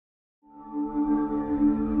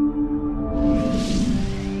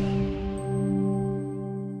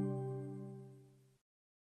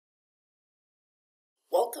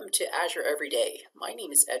to Azure Every Day. My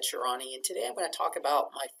name is Ed Shirani, and today I'm going to talk about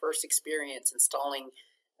my first experience installing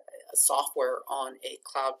software on a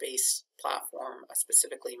cloud-based platform,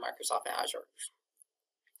 specifically Microsoft Azure.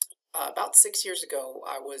 About 6 years ago,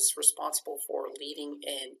 I was responsible for leading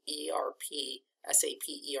an SAP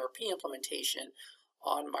ERP implementation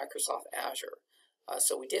on Microsoft Azure.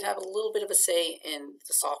 So we did have a little bit of a say in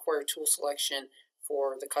the software tool selection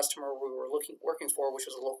for the customer we were working for, which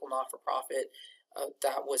was a local not-for-profit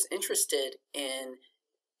that was interested in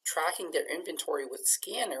tracking their inventory with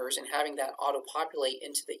scanners and having that auto-populate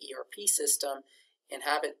into the ERP system and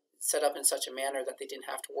have it set up in such a manner that they didn't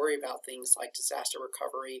have to worry about things like disaster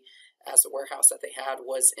recovery, as the warehouse that they had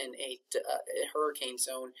was in a hurricane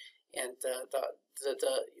zone, and the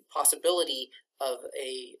possibility of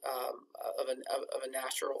a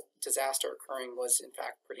natural disaster occurring was in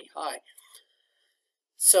fact pretty high.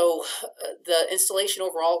 So the installation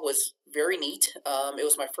overall was very neat. It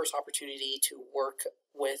was my first opportunity to work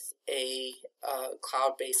with a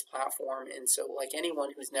cloud-based platform, and so like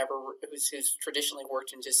anyone who's traditionally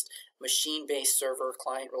worked in just machine-based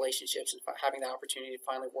server-client relationships and having the opportunity to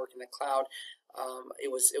finally work in the cloud,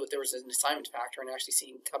 there was an assignment factor, and actually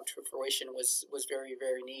seeing it come to fruition was very,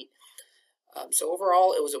 very neat. So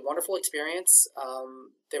overall, it was a wonderful experience.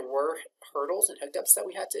 There were hurdles and hiccups that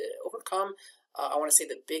we had to overcome. I want to say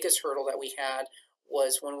the biggest hurdle that we had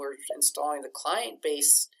was when we were installing the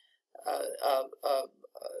client-based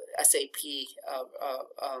SAP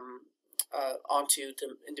onto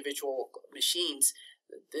the individual machines.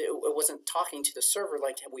 It wasn't talking to the server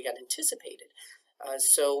like we had anticipated.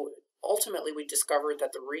 So ultimately, we discovered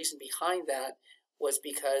that the reason behind that was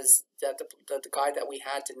because the guide that we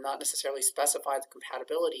had did not necessarily specify the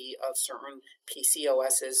compatibility of certain PC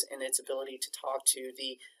OSs and its ability to talk to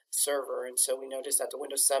the server. And so we noticed that the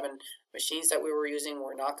Windows 7 machines that we were using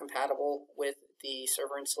were not compatible with the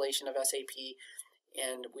server installation of SAP,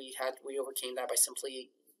 and we overcame that by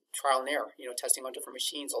simply trial and error, testing on different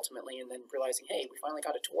machines ultimately, and then realizing, hey, we finally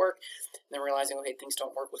got it to work, and then realizing, okay, things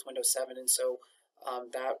don't work with Windows 7, and so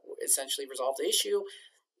that essentially resolved the issue.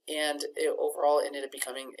 And it overall ended up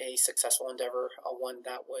becoming a successful endeavor, one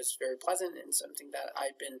that was very pleasant and something that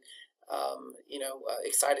I've been,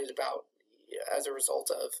 excited about as a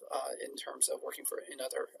result of in terms of working in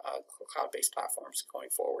other cloud-based platforms going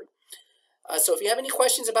forward. So if you have any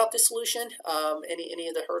questions about this solution, any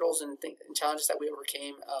of the hurdles and challenges that we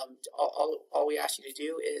overcame, all we ask you to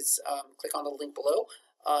do is click on the link below.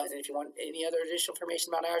 And if you want any other additional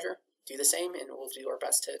information about Azure, do the same, and we'll do our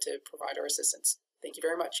best to provide our assistance. Thank you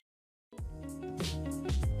very much.